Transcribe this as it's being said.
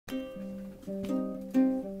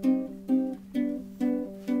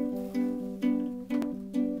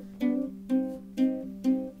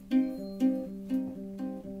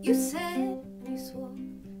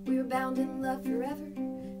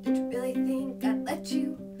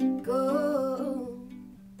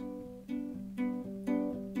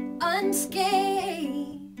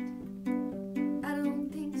unscathed. I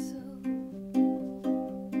don't think so.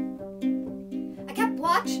 I kept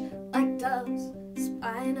watch like doves,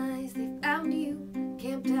 spying eyes. They found you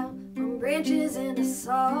camped out on branches, and I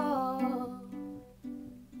saw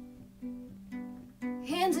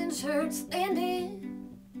hands in shirts landing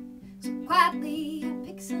so quietly. I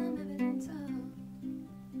picked some evidence up.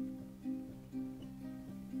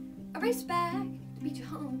 I raced back to beat you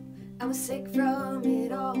home. I was sick from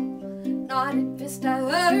it all. Knotted fist, I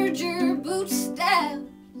heard your footsteps.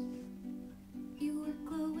 You were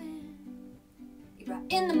glowing. You're right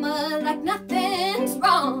in the mud like nothing's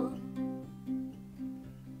wrong.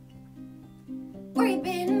 Where you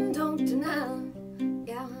been, don't deny.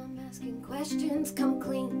 Yeah, I'm asking questions, come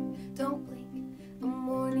clean. Don't blink, I'm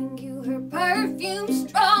warning you, her perfume's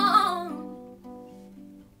strong.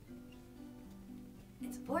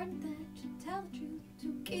 It's important that you tell the truth to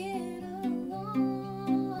get along.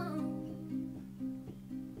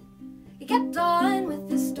 He kept on with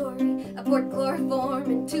his story. I poured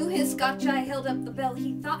chloroform into his scotch. I held up the bell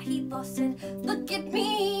he thought he'd lost, said, look at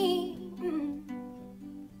me.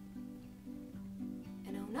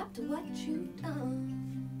 And own up to what you've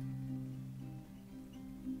done.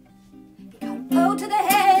 He got a blow to the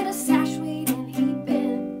head, a sash weight, and he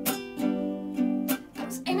bent. I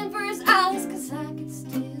was aiming for his eyes, 'cause I could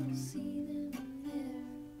still see them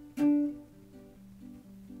there.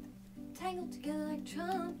 Tangled together like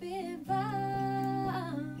trumpet vines.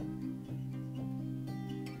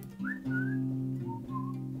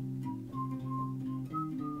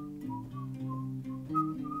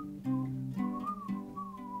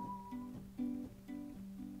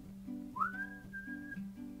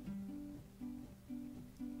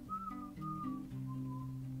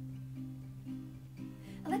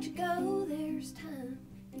 I let you go, there's time.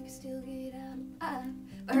 You can still get out alive.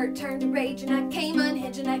 But her turned to rage, and I came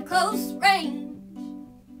unhinged and at close range.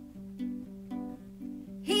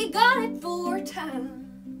 He got it 4 times.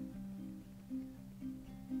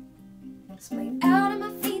 Splayed out on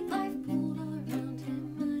my feet, life pulled all around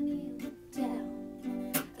him. I kneeled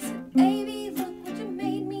down. I said, baby, look what you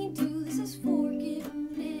made me do. This is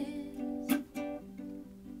forgiveness.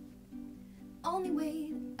 Only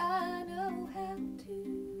way that I know how to.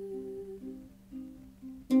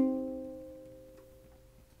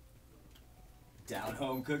 Down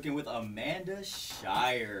Home Cooking with Amanda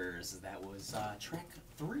Shires. That was track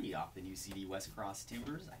 3 off the new CD, West Cross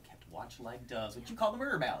Timbers. I kept watch like doves, what you call the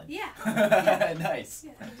murder ballad. Yeah. Nice.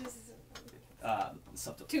 Yeah, just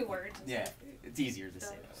Something. 2 words. Yeah, it's easier to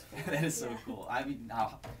say. That is so cool. I mean,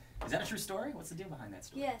 is that a true story? What's the deal behind that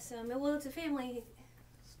story? Yes, well, it's a family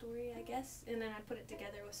story, I guess, and then I put it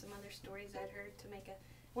together with some other stories I'd heard to make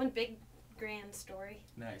one big grand story.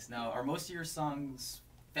 Nice. Now, are most of your songs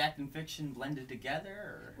fact and fiction blended together,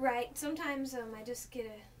 or? Right. Sometimes I just get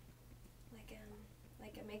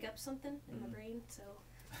I make up something in my brain, so,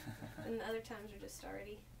 and other times are just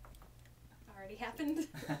already happened.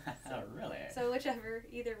 Oh, really? So whichever,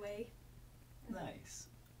 either way. Nice.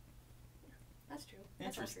 That's true.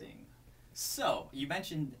 That's all true. Interesting. So, you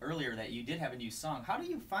mentioned earlier that you did have a new song. How do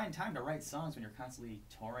you find time to write songs when you're constantly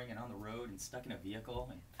touring and on the road and stuck in a vehicle?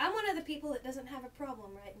 I'm one of the people that doesn't have a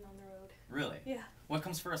problem writing on the road. Really? Yeah. What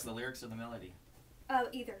comes first, the lyrics or the melody?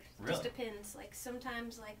 Either. Really? Just depends. Like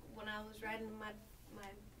sometimes, like when I was riding my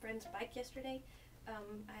friend's bike yesterday,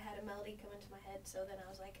 I had a melody come into my head. So then I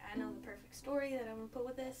was like, I know the perfect story that I'm gonna put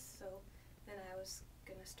with this. So then I was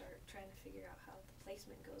gonna start trying to figure out how the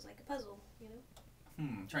placement goes, like a puzzle, you know.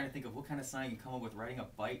 I'm trying to think of what kind of song you can come up with riding a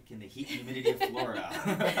bike in the heat and humidity of Florida.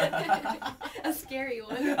 A scary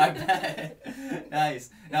one. I bet. Nice.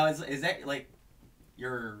 Now, is that like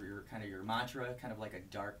your kind of your mantra, kind of like a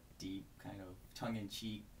dark, deep, kind of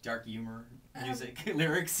tongue-in-cheek, dark humor music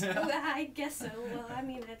lyrics? I guess so. Well, I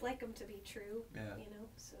mean, I'd like them to be true, yeah. You know,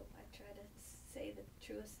 so I try to say the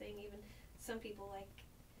truest thing. Even some people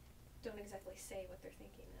don't exactly say what they're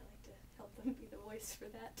thinking. I like to help them be the voice for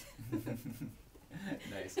that.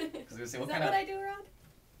 Nice. I was gonna say, Is that what I do, Rod?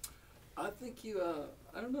 I think you,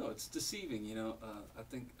 I don't know, it's deceiving, you know. I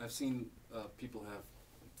think I've seen people have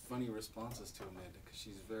funny responses to Amanda because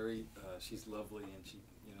she's very, she's lovely and she,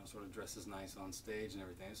 you know, sort of dresses nice on stage and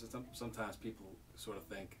everything. So sometimes people sort of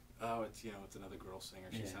think, oh, it's, you know, it's another girl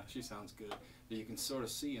singer. She sounds good. But you can sort of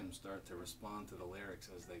see them start to respond to the lyrics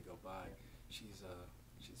as they go by. She's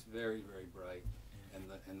very, very bright,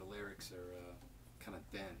 and the lyrics are kind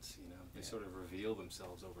of dense, you know. They sort of reveal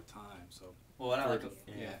themselves over time. So well, what I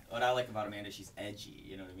like about Amanda, she's edgy.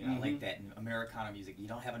 You know what I mean? I like that in Americana music. You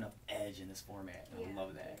don't have enough edge in this format. And I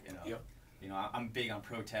love that. You know. Yep. You know, I'm big on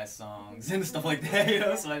protest songs and stuff like that, you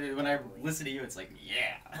know, so when I listen to you, it's like,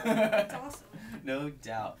 yeah. That's awesome. No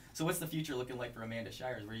doubt. So what's the future looking like for Amanda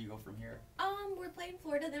Shires? Where do you go from here? We're playing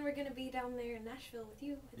Florida, then we're gonna be down there in Nashville with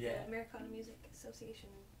you at Yeah. the Americana Music Association.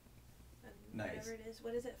 Nice. Whatever it is.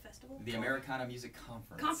 What is it? Festival? The Americana Music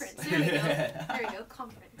Conference. Conference. There we go. There we go.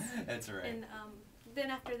 Conference. That's right. And then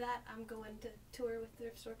after that, I'm going to tour with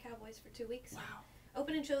Thrift Store Cowboys for 2 weeks. Wow.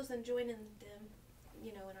 Opening shows and joining them,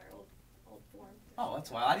 you know, in our old form. Oh, that's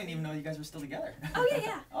wild. I didn't even know you guys were still together. Oh yeah,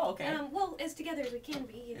 yeah. Oh, okay. Well, as together as we can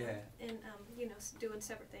be, you know, Yeah. and you know, doing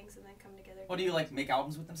separate things and then come together. Well, do you like make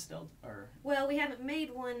albums with them still, or? Well, we haven't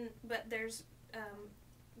made one, but there's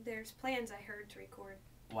plans I heard to record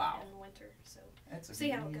Wow. in the winter, so That's see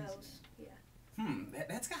how it amazing. goes. Yeah.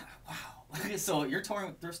 That's got wow. So you're touring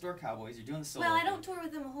with Thrift Store Cowboys. You're doing the solo. Well, I thing. don't tour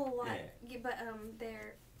with them a whole lot, Yeah. but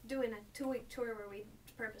they're doing a 2-week tour where we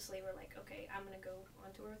purposely were like, okay, I'm gonna go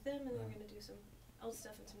on tour with them, and we're gonna do some old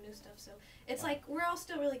stuff and some new stuff. So it's like we're all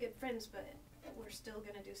still really good friends, but we're still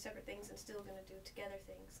gonna do separate things and still gonna do together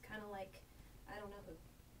things. Kind of like, I don't know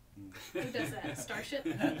who does that. Starship.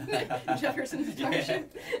 Jefferson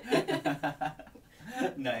Starship. Yeah.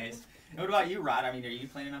 Nice. And what about you, Rod? I mean, are you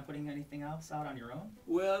planning on putting anything else out on your own?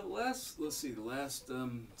 Well, let's see, the last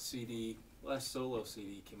last solo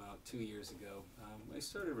CD came out 2 years ago. I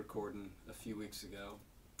started recording a few weeks ago,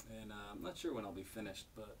 and I'm not sure when I'll be finished,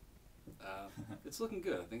 but it's looking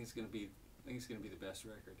good. I think it's gonna be the best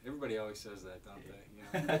record. Everybody always says that, don't they? You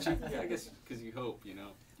know, but yeah, I guess because you hope, you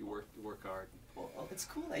know, you work hard. Well, it's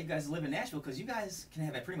cool that you guys live in Nashville because you guys can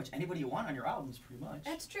have pretty much anybody you want on your albums, pretty much.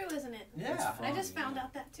 That's true, isn't it? Yeah. It's fun, I just found yeah.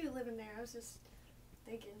 out that too, living there. I was just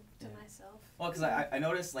thinking to Yeah. myself. Well, because I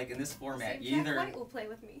noticed, like, in this format, See, you Jack either... White will play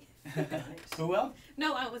with me. Who will?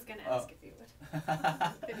 No, I was gonna ask if you would.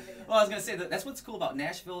 Well, I was going to say, that's what's cool about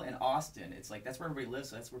Nashville and Austin. It's like, that's where everybody lives,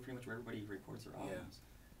 so that's where pretty much where everybody records their Yeah. albums.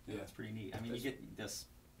 Yeah. Yeah. That's pretty neat. I mean, you get this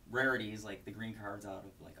rarities, like the green cards out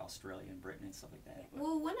of, like, Australia and Britain and stuff like that. But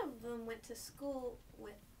Well, one of them went to school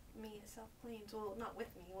with me at South Plains. Well, not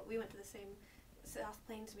with me. We went to the same South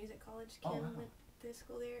Plains Music College. Oh, Kim wow. went to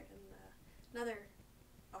school there, and another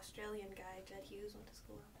Australian guy, Jed Hughes, went to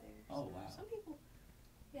school out there. Oh, So wow. Some people.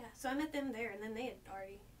 Yeah, so I met them there, and then they had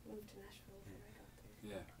already moved to Nashville before I got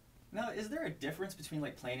there. Yeah. Now, is there a difference between,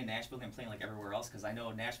 like, playing in Nashville and playing, like, everywhere else? Because I know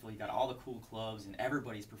in Nashville, you got all the cool clubs and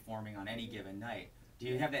everybody's performing on any given night. Do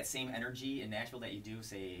you have that same energy in Nashville that you do,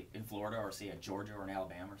 say, in Florida or, say, at Georgia or in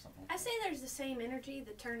Alabama or something? I say there's the same energy.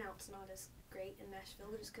 The turnout's not as great in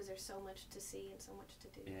Nashville just because there's so much to see and so much to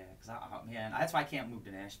do. Yeah, because, man, that's why I can't move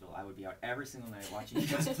to Nashville. I would be out every single night watching you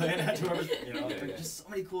guys play at whoever, you know, there's just so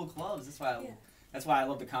many cool clubs. That's why I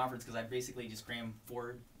love the conference, because I basically just cram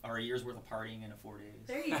a year's worth of partying into 4 days.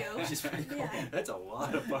 There you go. Which is pretty cool. Yeah. That's a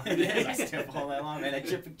lot of It is. I parties. stay up all night long, man.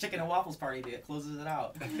 That chicken and waffles party that closes it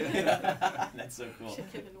out. That's so cool.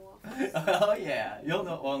 Chicken and waffles. Oh yeah, you'll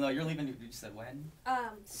know. Well, no, you're leaving. You said when?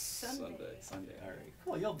 Sunday. Sunday. All right.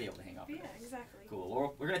 Cool. You'll be able to hang out. Yeah, exactly. Cool.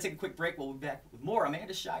 Well, we're gonna take a quick break. We'll be back with more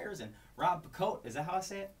Amanda Shires and Rob Picotte. Is that how I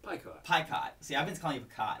say it? Pycott. Pycott. See, I've been calling you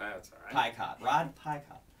Picotte. That's all right. Pycott. Rod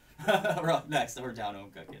Pycott. We're up next, and we're down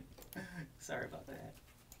home cooking. Sorry about that.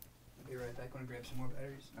 I'll be right back. I'm gonna grab some more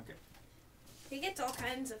batteries. Okay. He gets all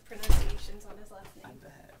kinds of pronunciations on his last I name.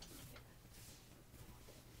 bet.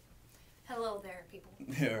 Hello there, people.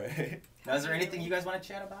 All right. Now, is there anything you guys want to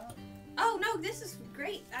chat about? Oh no, this is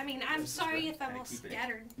great. I mean, I'm This is sorry great. if I'm Gotta all keep it in.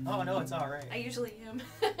 scattered. Oh no, it's all right. I usually am.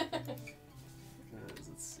 Because,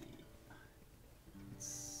 let's see.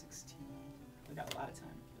 It's 16. We got a lot of time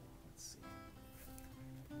to kill. Let's see.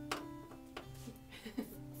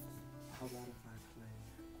 How about if I play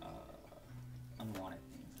Unwanted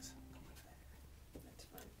Things? That's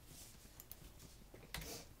fun.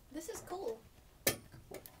 This is cool.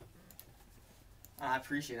 I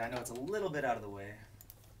appreciate it. I know it's a little bit out of the way.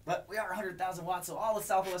 But we are 100,000 watts, so all of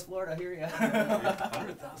Southwest Florida, hear ya.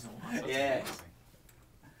 100,000 watts. That's Yeah. amazing.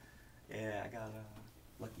 Yeah, I got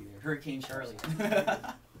lucky there. Hurricane Charlie.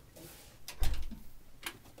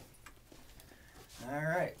 All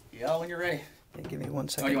right. Yell when you're ready. Yeah, give me 1 Oh,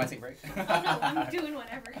 second. you want to take a break? Oh no, I'm doing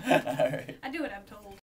whatever. All right. I do what I'm told.